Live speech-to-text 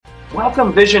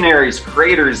Welcome visionaries,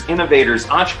 creators, innovators,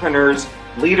 entrepreneurs,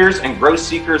 leaders, and growth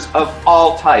seekers of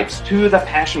all types to the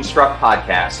Passion Struck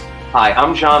podcast. Hi,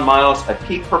 I'm John Miles, a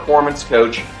peak performance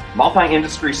coach,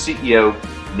 multi-industry CEO,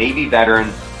 Navy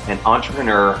veteran, and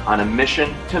entrepreneur on a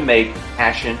mission to make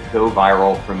passion go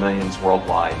viral for millions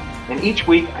worldwide. And each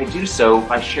week I do so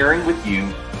by sharing with you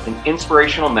an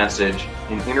inspirational message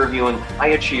and interviewing high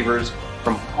achievers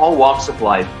from all walks of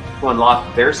life to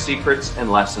unlock their secrets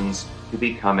and lessons to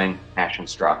becoming passion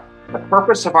struck. The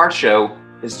purpose of our show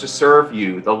is to serve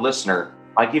you, the listener,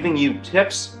 by giving you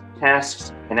tips,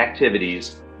 tasks, and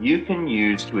activities you can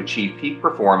use to achieve peak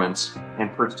performance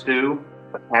and pursue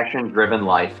the passion-driven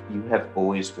life you have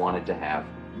always wanted to have.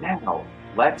 Now,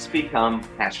 let's become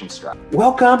passion struck.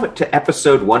 Welcome to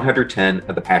episode 110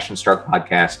 of the Passion Struck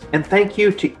podcast. And thank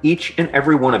you to each and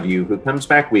every one of you who comes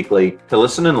back weekly to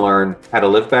listen and learn how to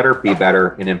live better, be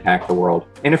better, and impact the world.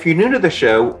 And if you're new to the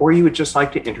show, or you would just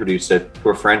like to introduce it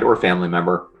to a friend or family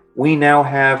member, we now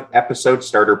have episode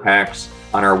starter packs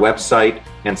on our website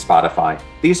and Spotify.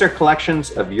 These are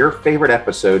collections of your favorite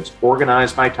episodes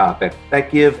organized by topic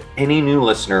that give any new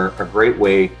listener a great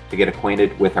way to get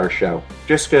acquainted with our show.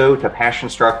 Just go to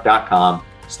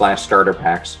passionstruck.com/starter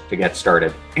packs to get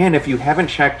started. And if you haven't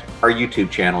checked our YouTube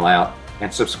channel out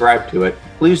and subscribe to it,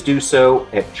 please do so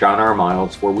at John R.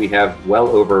 Miles, where we have well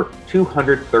over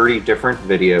 230 different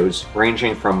videos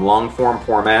ranging from long form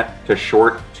format to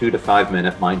short 2 to 5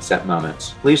 minute mindset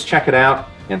moments. Please check it out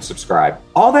and subscribe.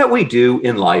 All that we do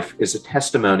in life is a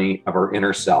testimony of our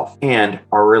inner self and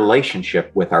our relationship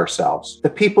with ourselves. The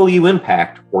people you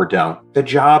impact or don't, the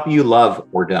job you love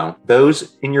or don't,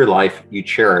 those in your life you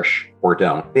cherish or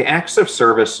don't, the acts of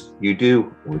service you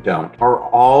do or don't, are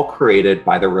all created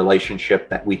by the relationship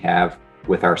that we have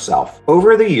with ourselves.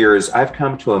 Over the years, I've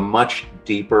come to a much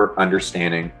deeper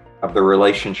understanding of the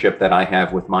relationship that I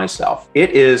have with myself. It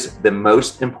is the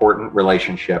most important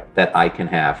relationship that I can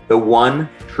have, the one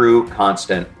true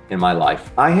constant in my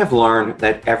life. I have learned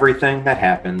that everything that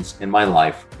happens in my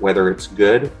life, whether it's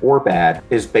good or bad,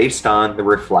 is based on the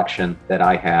reflection that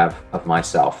I have of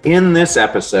myself. In this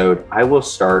episode, I will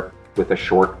start with a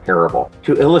short parable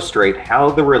to illustrate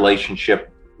how the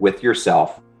relationship with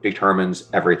yourself determines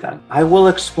everything. I will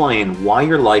explain why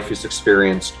your life is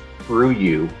experienced through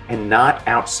you and not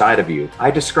outside of you. I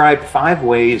describe 5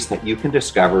 ways that you can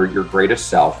discover your greatest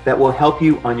self that will help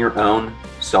you on your own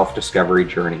self-discovery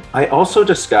journey. I also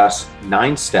discuss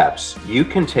 9 steps you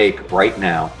can take right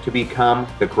now to become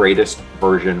the greatest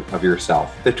version of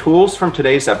yourself. The tools from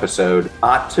today's episode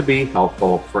ought to be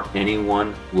helpful for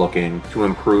anyone looking to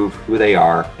improve who they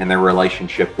are and their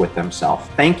relationship with themselves.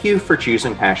 Thank you for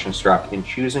choosing Passion Struck and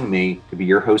choosing me to be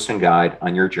your host and guide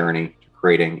on your journey to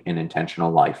creating an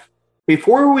intentional life.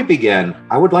 Before we begin,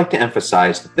 I would like to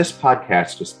emphasize that this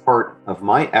podcast is part of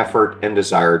my effort and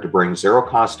desire to bring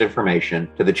zero-cost information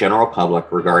to the general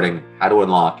public regarding how to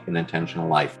unlock an intentional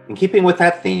life. In keeping with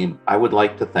that theme, I would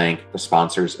like to thank the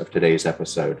sponsors of today's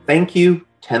episode. Thank you,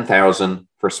 10,000,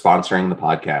 for sponsoring the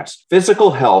podcast.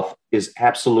 Physical health is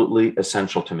absolutely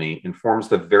essential to me and forms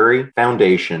the very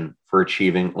foundation for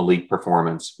achieving elite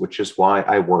performance, which is why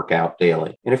I work out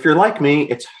daily. And if you're like me,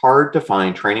 it's hard to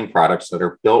find training products that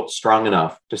are built strong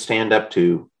enough to stand up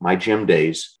to my gym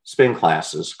days, spin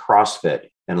classes, CrossFit,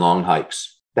 and long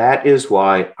hikes. That is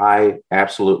why I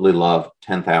absolutely love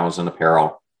 10,000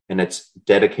 Apparel and its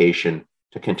dedication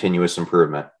to continuous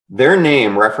improvement. Their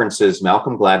name references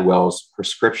Malcolm Gladwell's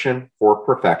prescription for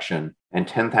perfection, and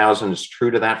 10,000 is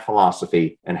true to that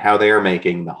philosophy and how they are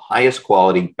making the highest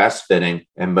quality, best fitting,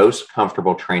 and most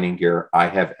comfortable training gear I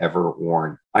have ever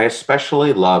worn. I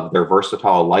especially love their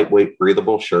versatile, lightweight,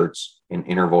 breathable shirts and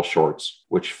interval shorts,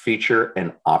 which feature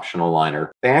an optional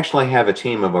liner. They actually have a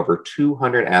team of over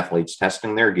 200 athletes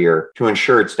testing their gear to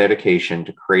ensure its dedication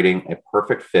to creating a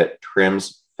perfect fit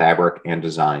trims, fabric, and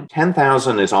design.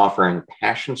 10,000 is offering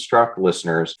Passion Struck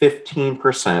listeners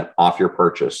 15% off your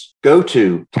purchase. Go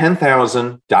to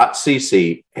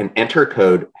 10,000.cc and enter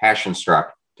code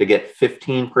PassionStruck to get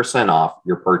 15% off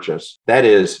your purchase. That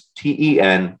is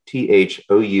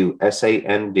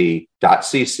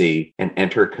TENTHOUSAND.cc and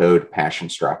enter code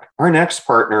PassionStruck. Our next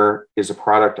partner is a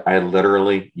product I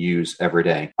literally use every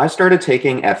day. I started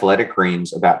taking Athletic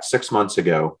Greens about 6 months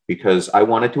ago because I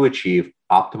wanted to achieve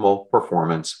optimal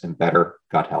performance and better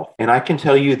gut health. And I can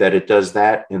tell you that it does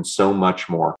that and so much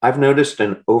more. I've noticed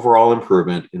an overall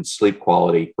improvement in sleep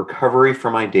quality, recovery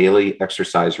from my daily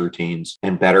exercise routines,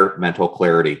 and better mental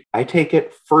clarity. I take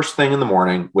it first thing in the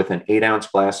morning with an 8-ounce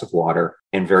glass of water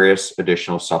and various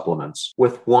additional supplements.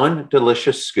 With one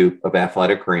delicious scoop of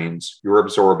Athletic Greens, you're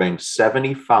absorbing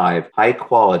 75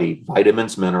 high-quality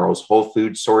vitamins, minerals, whole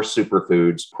food source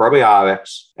superfoods,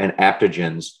 probiotics, and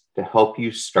adaptogens to help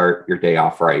you start your day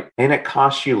off right. And it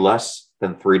costs you less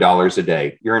than $3 a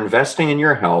day. You're investing in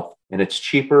your health, and it's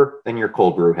cheaper than your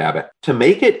cold brew habit. To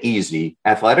make it easy,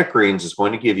 Athletic Greens is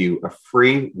going to give you a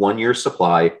free 1-year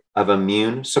supply of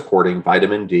immune-supporting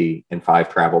vitamin D in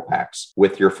 5 travel packs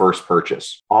with your first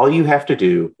purchase. All you have to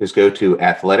do is go to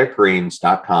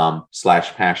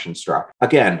athleticgreens.com/passionstruck.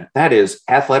 Again, that is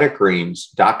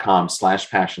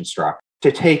athleticgreens.com/passionstruck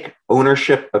to take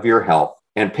ownership of your health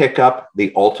and pick up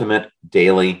the ultimate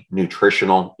daily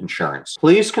nutritional insurance.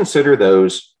 Please consider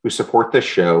those who support this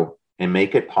show and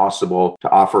make it possible to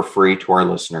offer free to our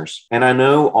listeners. And I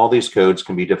know all these codes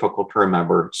can be difficult to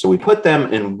remember, so we put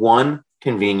them in one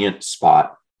convenient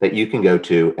spot that you can go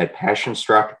to at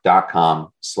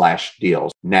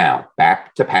passionstruck.com/deals. Now,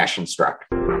 back to Passionstruck.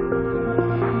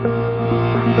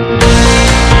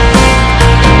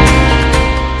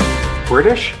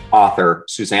 British author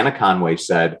Susanna Conway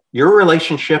said, "Your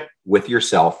relationship with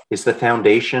yourself is the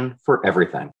foundation for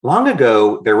everything." Long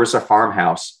ago, there was a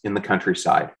farmhouse in the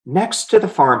countryside. Next to the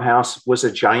farmhouse was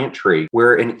a giant tree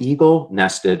where an eagle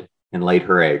nested and laid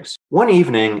her eggs. One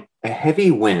evening, a heavy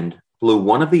wind blew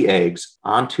one of the eggs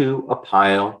onto a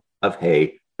pile of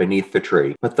hay beneath the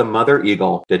tree, but the mother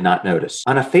eagle did not notice.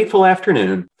 On a fateful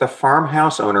afternoon, the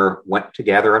farmhouse owner went to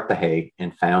gather up the hay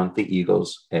and found the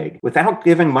eagle's egg. Without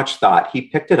giving much thought, he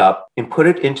picked it up and put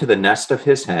it into the nest of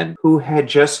his hen, who had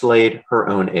just laid her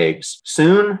own eggs.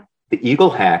 Soon, the eagle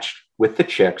hatched with the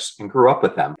chicks and grew up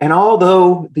with them. And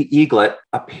although the eaglet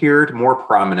appeared more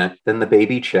prominent than the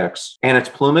baby chicks and its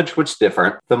plumage was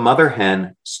different, the mother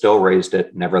hen still raised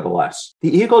it nevertheless.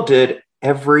 The eagle did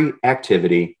every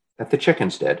activity that the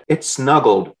chickens did. It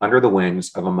snuggled under the wings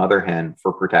of a mother hen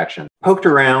for protection, poked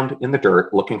around in the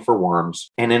dirt looking for worms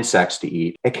and insects to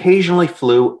eat, occasionally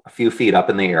flew a few feet up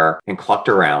in the air and clucked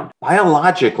around.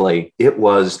 Biologically, it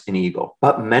was an eagle,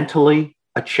 but mentally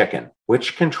a chicken,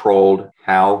 which controlled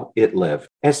how it lived.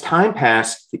 As time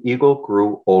passed, the eagle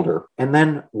grew older, and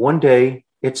then one day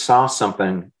it saw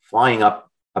something flying up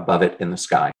above it in the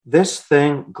sky. This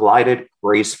thing glided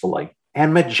gracefully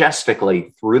and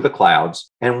majestically through the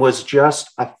clouds and was just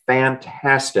a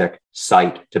fantastic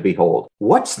sight to behold.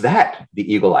 "What's that?"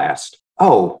 the eagle asked.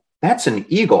 "Oh, that's an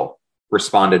eagle,"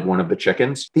 responded one of the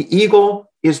chickens. "The eagle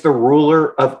is the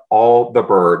ruler of all the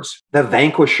birds, the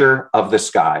vanquisher of the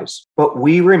skies. But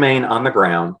we remain on the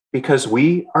ground because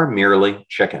we are merely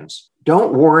chickens.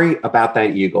 Don't worry about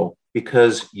that eagle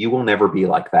because you will never be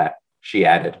like that," she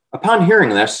added. Upon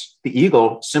hearing this, the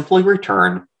eagle simply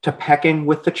returned to pecking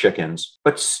with the chickens,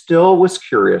 but still was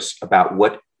curious about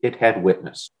what it had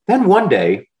witnessed. Then one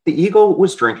day, the eagle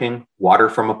was drinking water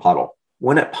from a puddle.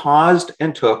 When it paused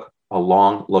and took a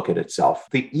long look at itself,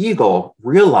 the eagle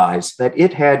realized that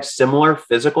it had similar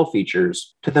physical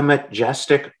features to the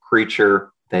majestic creature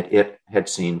that it had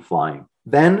seen flying.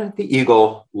 Then the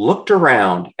eagle looked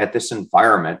around at this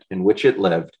environment in which it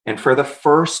lived, and for the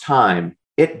first time,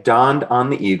 it dawned on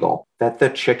the eagle that the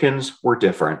chickens were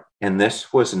different, and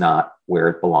this was not where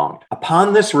it belonged.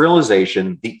 Upon this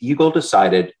realization, the eagle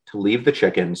decided to leave the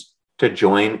chickens to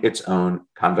join its own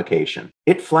convocation.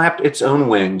 It flapped its own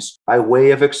wings by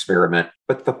way of experiment,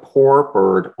 but the poor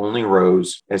bird only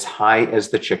rose as high as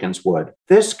the chickens would.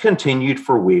 This continued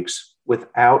for weeks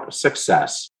without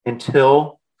success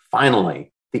until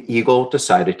finally the eagle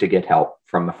decided to get help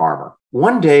from the farmer.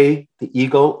 One day, the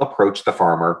eagle approached the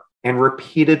farmer and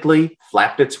repeatedly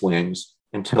flapped its wings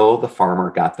until the farmer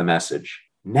got the message.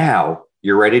 "Now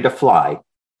you're ready to fly,"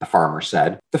 the farmer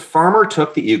said. The farmer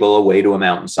took the eagle away to a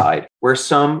mountainside where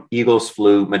some eagles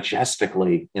flew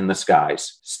majestically in the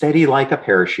skies, steady like a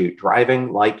parachute,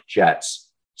 driving like jets,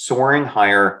 soaring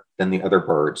higher than the other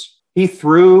birds. He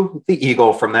threw the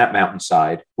eagle from that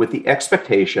mountainside with the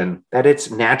expectation that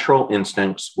its natural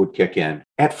instincts would kick in.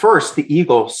 At first, the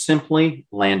eagle simply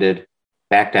landed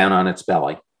back down on its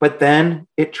belly. But then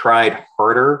it tried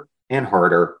harder and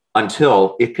harder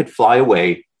until it could fly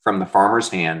away from the farmer's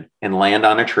hand and land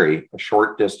on a tree a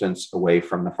short distance away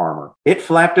from the farmer. It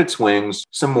flapped its wings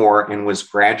some more and was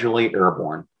gradually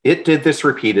airborne. It did this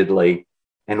repeatedly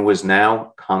and was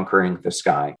now conquering the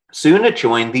sky. Soon it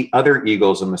joined the other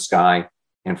eagles in the sky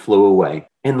and flew away.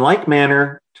 In like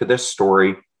manner to this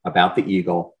story about the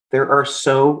eagle, there are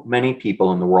so many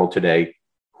people in the world today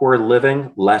who are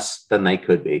living less than they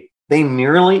could be. They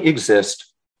merely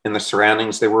exist in the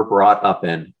surroundings they were brought up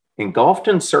in, engulfed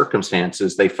in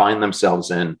circumstances they find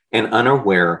themselves in, and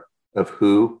unaware of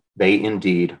who they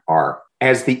indeed are.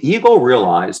 As the eagle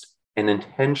realized and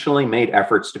intentionally made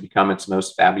efforts to become its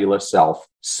most fabulous self,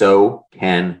 so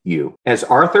can you. As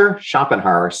Arthur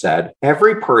Schopenhauer said,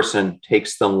 every person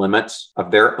takes the limits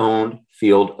of their own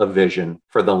field of vision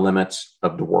for the limits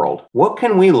of the world. What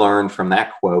can we learn from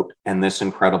that quote and this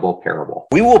incredible parable?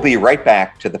 We will be right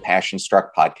back to the Passion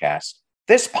Struck podcast.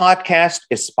 This podcast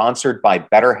is sponsored by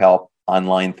BetterHelp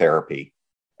Online Therapy,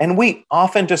 and we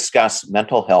often discuss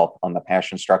mental health on the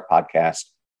Passion Struck podcast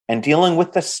and dealing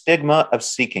with the stigma of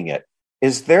seeking it.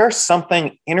 Is there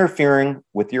something interfering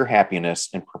with your happiness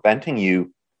and preventing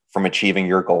you from achieving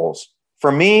your goals?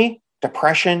 For me,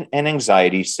 depression and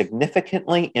anxiety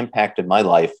significantly impacted my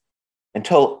life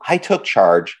until I took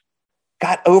charge,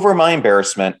 got over my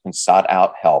embarrassment, and sought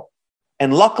out help.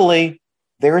 And luckily,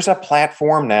 there's a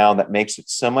platform now that makes it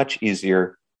so much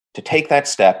easier to take that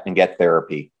step and get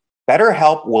therapy.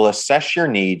 BetterHelp will assess your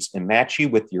needs and match you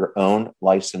with your own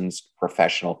licensed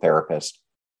professional therapist.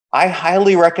 I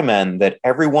highly recommend that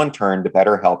everyone turn to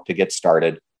BetterHelp to get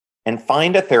started and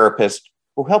find a therapist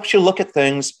who helps you look at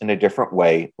things in a different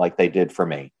way like they did for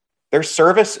me. Their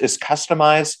service is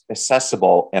customized,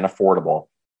 accessible, and affordable,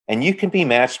 and you can be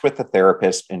matched with a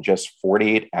therapist in just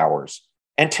 48 hours.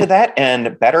 And to that end,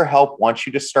 BetterHelp wants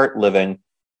you to start living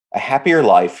a happier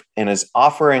life and is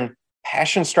offering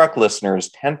Passion Struck listeners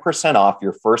 10% off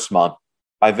your first month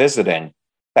by visiting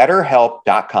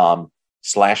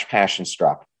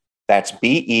betterhelp.com/passionstruck. That's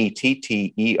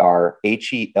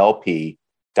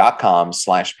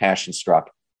BetterHelp.com/passionstruck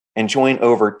and join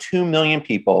over 2 million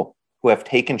people who have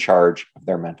taken charge of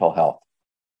their mental health.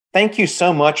 Thank you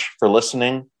so much for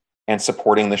listening and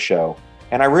supporting the show.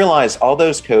 And I realize all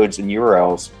those codes and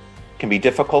URLs can be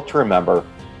difficult to remember,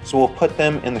 so we'll put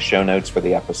them in the show notes for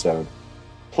the episode.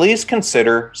 Please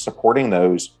consider supporting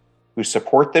those who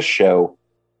support this show,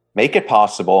 make it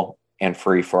possible and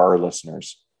free for our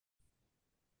listeners.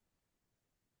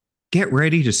 Get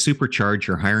ready to supercharge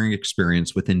your hiring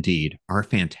experience with Indeed, our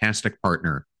fantastic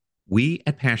partner. We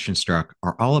at Passion Struck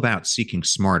are all about seeking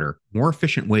smarter, more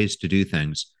efficient ways to do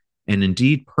things, and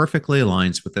Indeed perfectly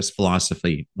aligns with this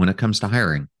philosophy when it comes to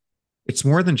hiring. It's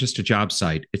more than just a job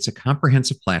site, it's a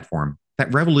comprehensive platform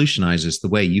that revolutionizes the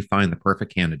way you find the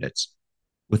perfect candidates.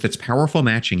 With its powerful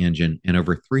matching engine and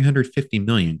over 350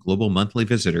 million global monthly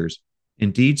visitors,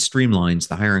 Indeed streamlines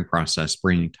the hiring process,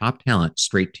 bringing top talent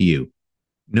straight to you.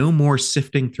 No more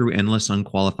sifting through endless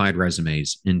unqualified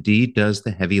resumes. Indeed does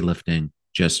the heavy lifting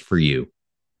just for you.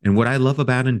 And what I love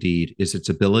about Indeed is its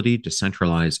ability to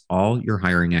centralize all your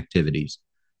hiring activities,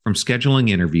 from scheduling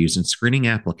interviews and screening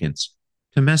applicants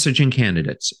to messaging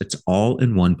candidates. It's all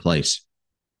in one place.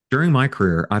 During my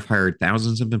career, I've hired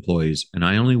thousands of employees, and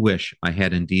I only wish I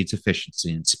had Indeed's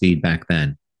efficiency and speed back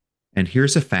then. And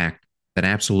here's a fact that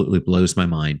absolutely blows my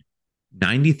mind.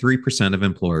 93% of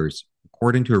employers,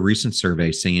 according to a recent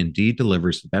survey, say Indeed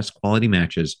delivers the best quality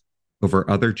matches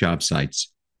over other job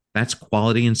sites. That's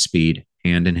quality and speed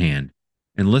hand in hand.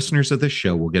 And listeners of this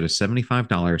show will get a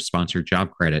 $75 sponsored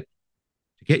job credit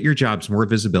to get your jobs more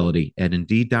visibility at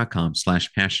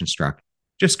Indeed.com/passionstruck.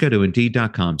 Just go to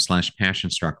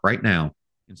Indeed.com/passionstruck right now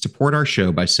and support our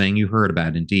show by saying you heard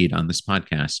about Indeed on this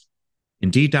podcast.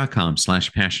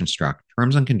 Indeed.com/passionstruck.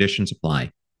 Terms and conditions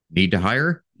apply. Need to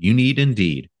hire? You need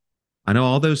Indeed. I know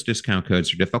all those discount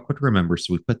codes are difficult to remember,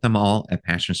 so we put them all at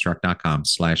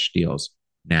passionstruck.com/deals.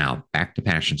 Now, back to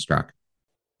Passionstruck.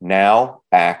 Now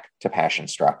back to Passion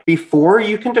Struck. Before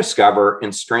you can discover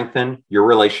and strengthen your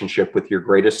relationship with your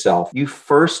greatest self, you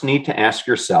first need to ask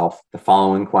yourself the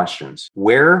following questions.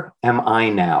 Where am I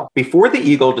now? Before the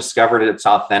eagle discovered its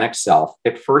authentic self,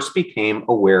 it first became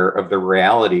aware of the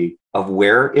reality of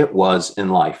where it was in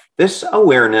life. This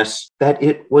awareness that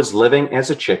it was living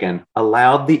as a chicken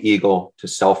allowed the eagle to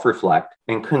self-reflect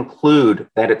and conclude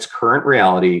that its current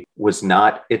reality was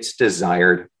not its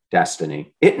desired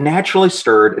destiny. It naturally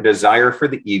stirred a desire for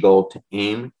the eagle to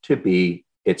aim to be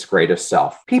its greatest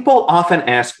self. People often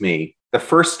ask me the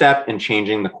first step in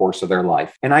changing the course of their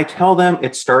life, and I tell them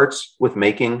it starts with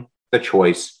making the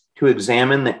choice to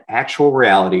examine the actual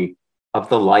reality of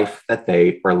the life that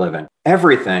they are living.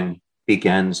 Everything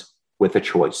begins with a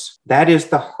choice. That is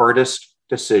the hardest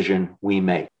decision we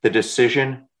make, the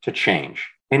decision to change.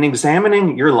 And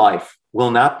examining your life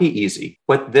will not be easy,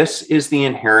 but this is the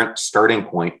inherent starting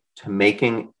point to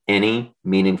making any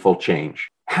meaningful change.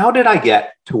 How did I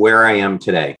get to where I am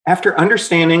today? After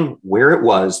understanding where it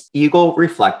was, Eagle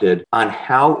reflected on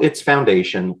how its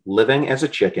foundation, living as a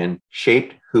chicken,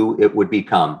 shaped who it would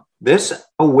become. This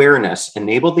awareness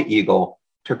enabled the eagle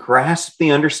to grasp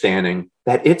the understanding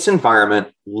that its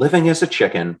environment, living as a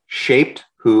chicken, shaped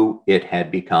who it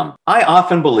had become. I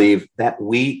often believe that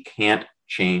we can't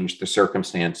change the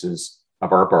circumstances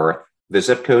of our birth, the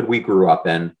zip code we grew up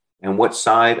in, and what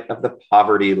side of the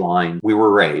poverty line we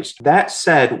were raised. That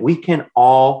said, we can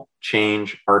all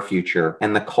change our future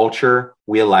and the culture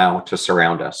we allow to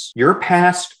surround us. Your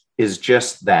past is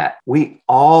just that. We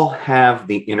all have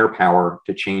the inner power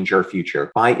to change our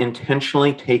future by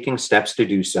intentionally taking steps to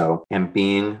do so and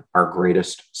being our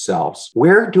greatest selves.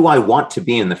 Where do I want to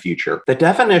be in the future? The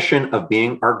definition of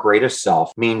being our greatest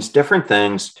self means different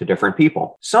things to different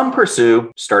people. Some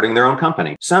pursue starting their own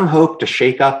company. Some hope to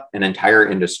shake up an entire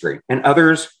industry, and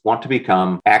others want to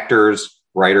become actors,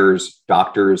 writers,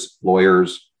 doctors,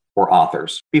 lawyers, or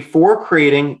authors. Before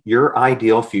creating your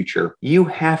ideal future, you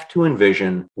have to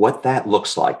envision what that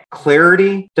looks like.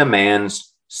 Clarity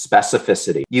demands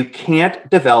specificity. You can't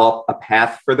develop a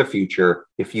path for the future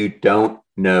if you don't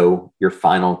know your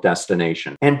final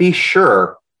destination. And be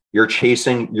sure you're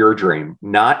chasing your dream,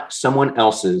 not someone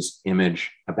else's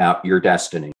image about your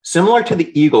destiny. Similar to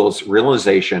the eagle's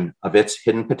realization of its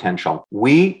hidden potential,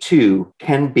 we too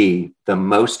can be the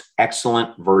most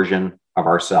excellent version of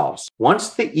ourselves. Once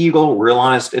the eagle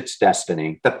realized its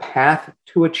destiny, the path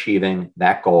to achieving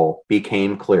that goal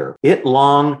became clear. It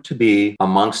longed to be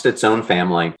amongst its own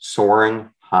family, soaring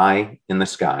high in the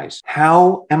skies.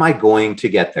 How am I going to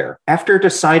get there? After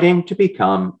deciding to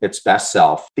become its best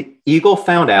self, the eagle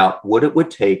found out what it would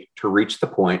take to reach the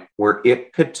point where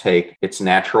it could take its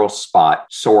natural spot,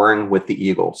 soaring with the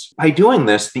eagles. By doing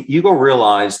this, the eagle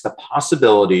realized the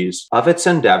possibilities of its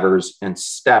endeavors and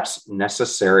steps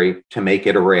necessary to make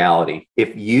it a reality.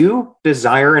 If you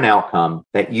desire an outcome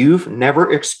that you've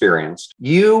never experienced,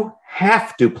 you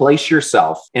have to place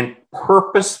yourself in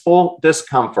purposeful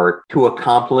discomfort to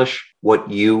accomplish what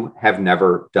you have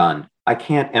never done. I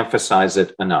can't emphasize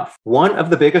it enough. One of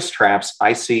the biggest traps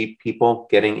I see people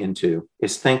getting into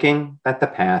is thinking that the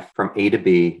path from A to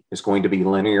B is going to be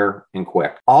linear and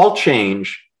quick. All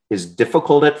change is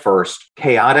difficult at first,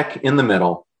 chaotic in the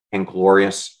middle, and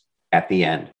glorious at the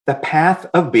end. The path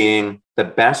of being the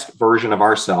best version of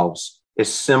ourselves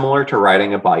is similar to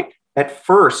riding a bike. At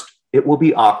first, it will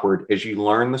be awkward as you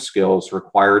learn the skills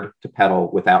required to pedal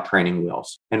without training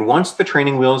wheels. And once the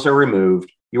training wheels are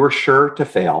removed, you are sure to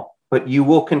fail, but you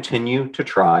will continue to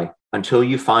try until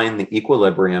you find the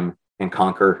equilibrium and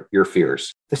conquer your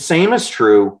fears. The same is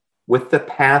true with the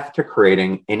path to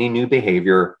creating any new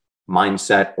behavior,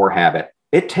 mindset, or habit.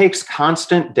 It takes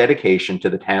constant dedication to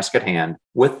the task at hand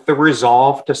with the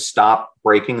resolve to stop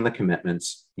breaking the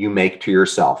commitments you make to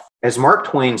yourself. As Mark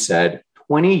Twain said,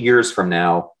 20 years from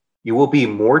now, you will be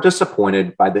more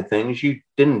disappointed by the things you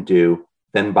didn't do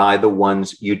than by the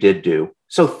ones you did do.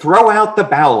 So throw out the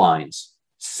bow lines,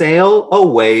 sail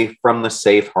away from the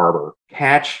safe harbor,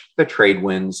 catch the trade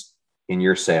winds in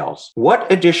your sails.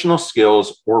 What additional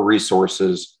skills or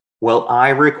resources will I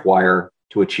require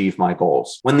to achieve my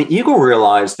goals? When the eagle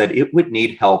realized that it would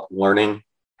need help learning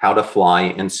how to fly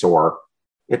and soar,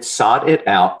 it sought it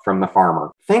out from the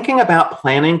farmer. Thinking about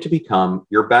planning to become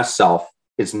your best self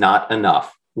is not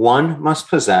enough. One must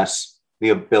possess the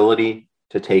ability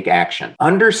to take action.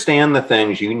 Understand the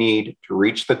things you need to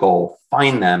reach the goal,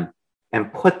 find them,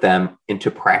 and put them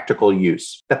into practical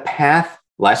use. The path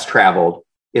less traveled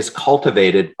is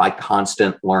cultivated by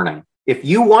constant learning. If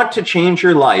you want to change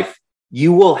your life,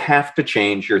 you will have to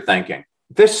change your thinking.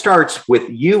 This starts with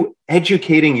you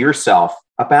educating yourself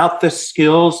about the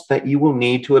skills that you will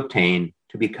need to obtain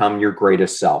to become your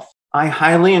greatest self. I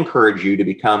highly encourage you to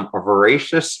become a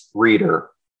voracious reader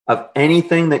of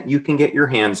anything that you can get your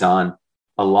hands on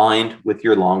aligned with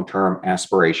your long-term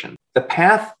aspiration. The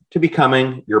path to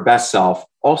becoming your best self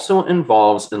also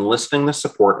involves enlisting the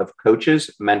support of coaches,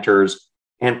 mentors,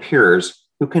 and peers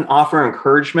who can offer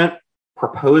encouragement,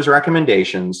 propose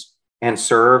recommendations, and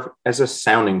serve as a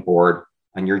sounding board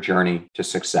on your journey to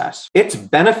success. It's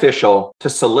beneficial to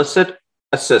solicit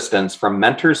assistance from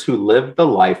mentors who live the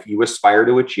life you aspire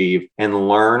to achieve and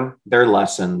learn their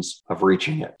lessons of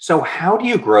reaching it. So how do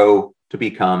you grow to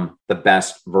become the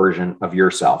best version of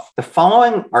yourself? The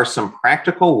following are some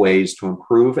practical ways to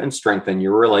improve and strengthen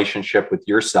your relationship with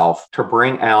yourself to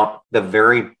bring out the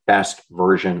very best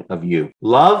version of you.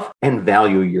 Love and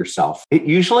value yourself. It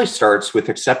usually starts with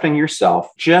accepting yourself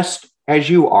just as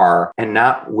you are and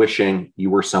not wishing you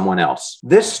were someone else.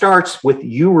 This starts with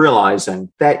you realizing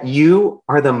that you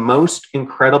are the most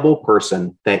incredible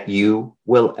person that you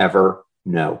will ever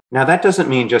know. Now, that doesn't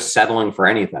mean just settling for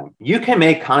anything. You can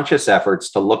make conscious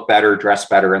efforts to look better, dress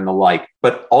better, and the like,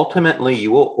 but ultimately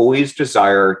you will always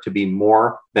desire to be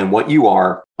more than what you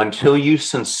are until you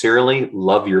sincerely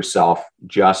love yourself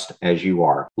just as you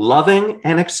are. Loving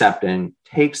and accepting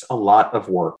takes a lot of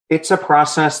work. It's a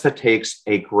process that takes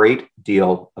a great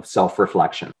deal of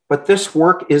self-reflection. But this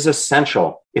work is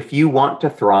essential if you want to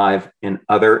thrive in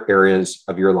other areas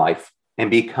of your life and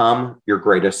become your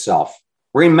greatest self.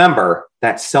 Remember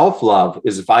that self-love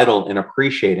is vital in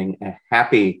appreciating a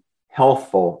happy,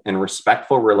 healthful, and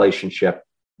respectful relationship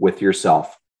with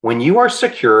yourself. When you are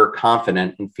secure,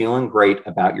 confident, and feeling great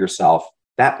about yourself,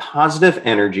 that positive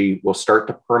energy will start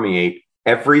to permeate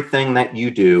everything that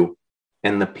you do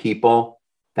and the people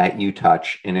that you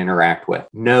touch and interact with.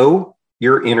 Know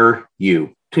your inner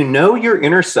you. To know your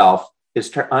inner self is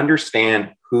to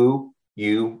understand who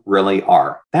you really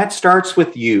are. That starts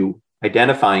with you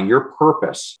identifying your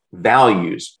purpose,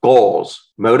 values,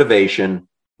 goals, motivation,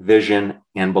 vision,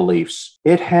 and beliefs.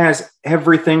 It has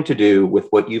everything to do with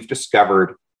what you've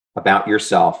discovered about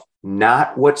yourself,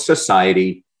 not what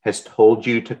society has told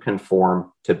you to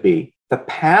conform to be. The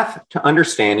path to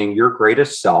understanding your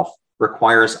greatest self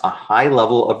requires a high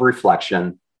level of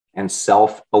reflection and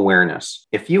self-awareness.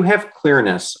 If you have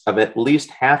clearness of at least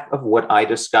half of what I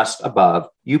discussed above,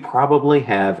 you probably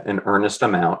have an earnest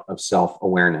amount of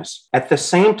self-awareness. At the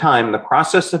same time, the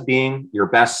process of being your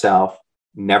best self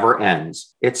never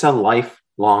ends. It's a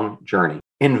lifelong journey.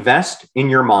 Invest in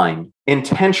your mind.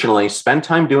 Intentionally spend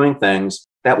time doing things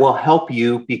that will help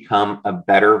you become a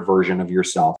better version of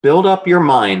yourself. Build up your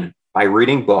mind by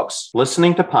reading books,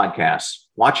 listening to podcasts,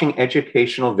 watching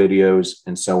educational videos,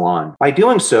 and so on. By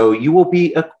doing so, you will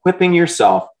be equipping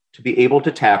yourself to be able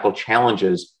to tackle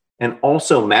challenges and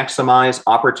also maximize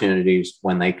opportunities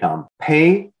when they come.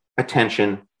 Pay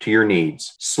attention to your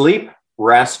needs. Sleep,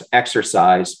 rest,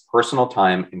 exercise, personal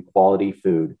time, and quality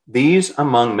food. These,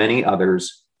 among many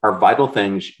others, are vital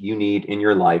things you need in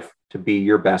your life to be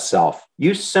your best self.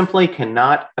 You simply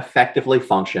cannot effectively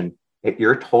function at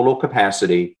your total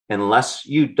capacity unless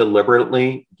you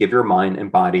deliberately give your mind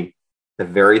and body the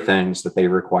very things that they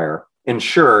require.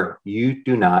 Ensure you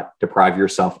do not deprive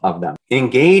yourself of them.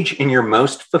 Engage in your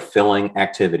most fulfilling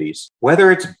activities, whether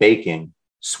it's baking,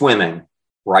 swimming,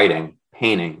 writing,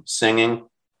 painting, singing,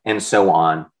 and so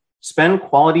on. Spend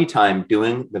quality time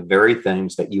doing the very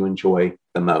things that you enjoy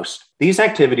the most. These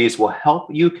activities will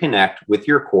help you connect with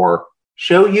your core,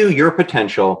 show you your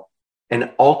potential,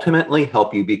 and ultimately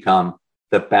help you become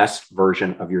the best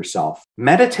version of yourself.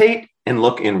 Meditate and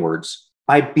look inwards.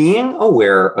 By being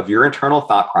aware of your internal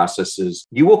thought processes,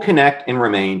 you will connect and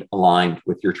remain aligned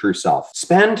with your true self.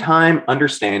 Spend time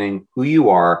understanding who you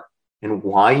are and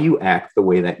why you act the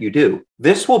way that you do.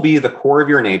 This will be the core of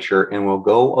your nature and will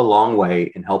go a long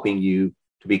way in helping you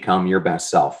to become your best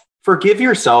self. Forgive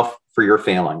yourself for your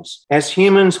failings. As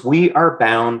humans, we are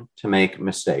bound to make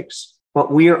mistakes,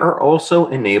 but we are also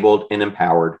enabled and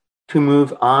empowered to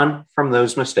move on from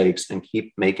those mistakes and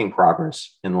keep making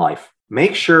progress in life.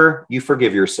 Make sure you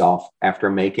forgive yourself after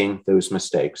making those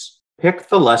mistakes. Pick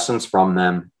the lessons from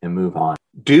them and move on.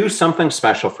 Do something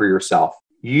special for yourself.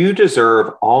 You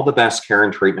deserve all the best care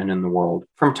and treatment in the world.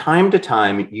 From time to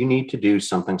time, you need to do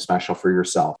something special for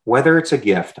yourself, whether it's a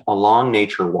gift, a long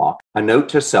nature walk, a note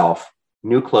to self,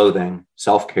 new clothing,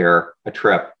 self-care, a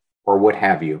trip, or what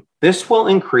have you. This will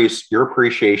increase your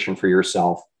appreciation for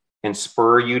yourself and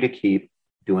spur you to keep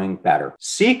doing better.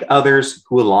 Seek others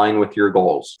who align with your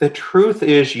goals. The truth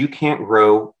is you can't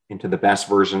grow into the best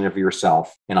version of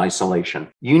yourself in isolation.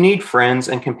 You need friends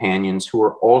and companions who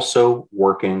are also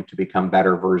working to become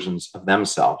better versions of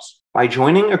themselves. By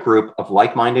joining a group of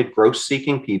like-minded,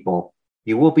 growth-seeking people,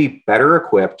 you will be better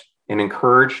equipped and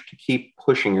encouraged to keep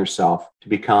pushing yourself to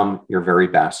become your very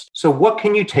best. So what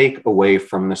can you take away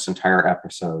from this entire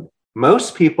episode?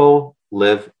 Most people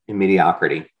live in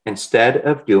mediocrity instead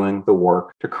of doing the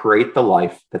work to create the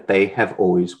life that they have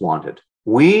always wanted.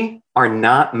 We are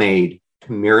not made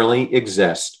to merely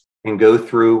exist and go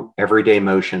through everyday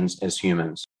motions as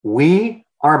humans. We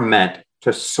are meant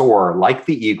to soar like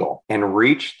the eagle and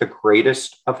reach the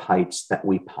greatest of heights that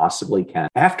we possibly can.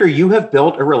 After you have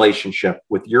built a relationship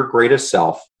with your greatest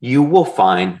self, you will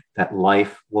find that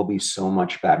life will be so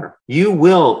much better. You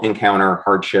will encounter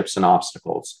hardships and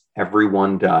obstacles.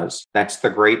 Everyone does. That's the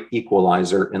great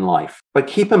equalizer in life. But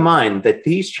keep in mind that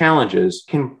these challenges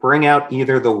can bring out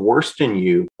either the worst in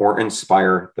you or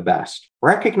inspire the best.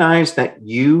 Recognize that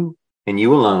you and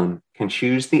you alone can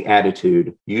choose the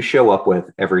attitude you show up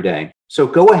with every day. So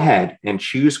go ahead and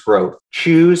choose growth,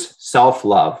 choose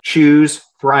self-love, choose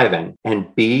thriving,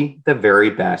 and be the very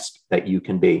best that you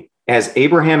can be. As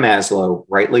Abraham Maslow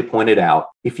rightly pointed out,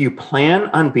 if you plan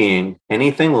on being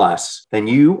anything less than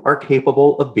you are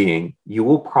capable of being, you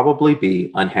will probably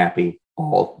be unhappy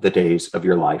all the days of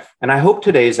your life. And I hope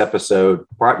today's episode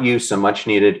brought you some much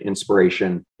needed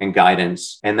inspiration and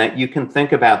guidance, and that you can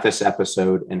think about this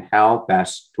episode and how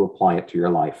best to apply it to your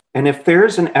life. And if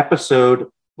there's an episode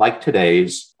like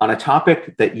today's on a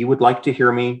topic that you would like to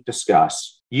hear me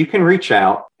discuss, you can reach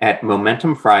out at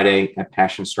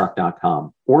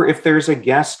momentumfriday@passionstruck.com. Or if there's a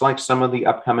guest like some of the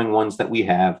upcoming ones that we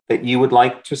have that you would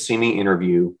like to see me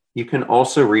interview, you can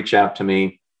also reach out to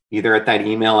me either at that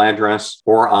email address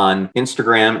or on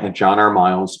Instagram at John R.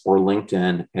 Miles or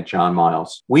LinkedIn at John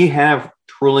Miles. We have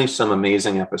truly some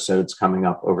amazing episodes coming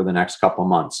up over the next couple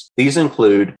months. These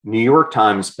include New York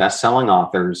Times bestselling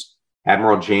authors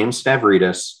Admiral James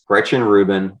Stavridis, Gretchen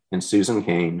Rubin, and Susan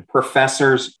Cain,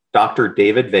 professors Dr.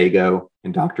 David Vago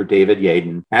and Dr. David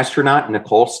Yaden, astronaut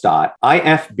Nicole Stott,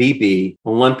 IFBB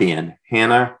Olympian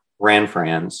Hannah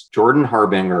Ranfranz, Jordan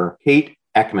Harbinger, Kate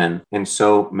Ekman, and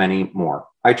so many more.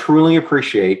 I truly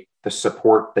appreciate the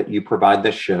support that you provide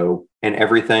this show and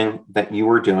everything that you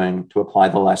are doing to apply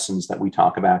the lessons that we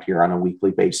talk about here on a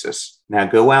weekly basis. Now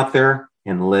go out there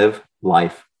and live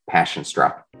life passion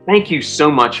struck. Thank you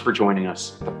so much for joining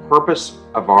us. The purpose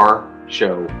of our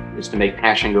show is to make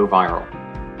passion go viral.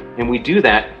 And we do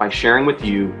that by sharing with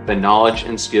you the knowledge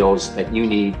and skills that you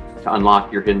need to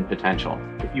unlock your hidden potential.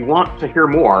 If you want to hear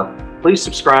more, please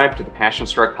subscribe to the Passion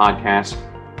Struck podcast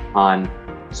on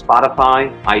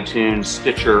Spotify, iTunes,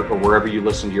 Stitcher, or wherever you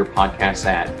listen to your podcasts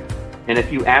at. And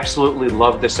if you absolutely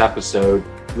love this episode,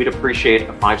 we'd appreciate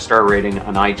a 5-star rating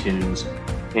on iTunes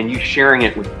and you sharing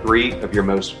it with 3 of your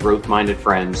most growth-minded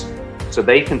friends so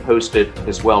they can post it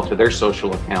as well to their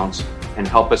social accounts and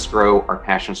help us grow our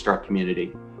Passion Struck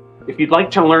community. If you'd like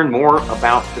to learn more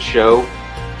about the show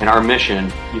and our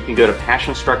mission, you can go to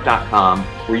passionstruck.com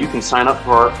where you can sign up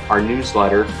for our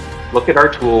newsletter, look at our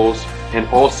tools, and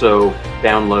also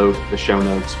download the show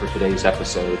notes for today's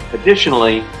episode.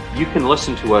 Additionally, you can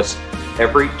listen to us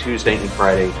every Tuesday and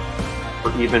Friday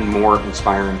for even more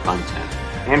inspiring content.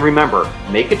 And remember,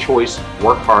 make a choice,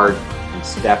 work hard, and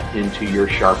step into your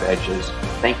sharp edges.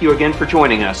 Thank you again for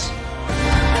joining us.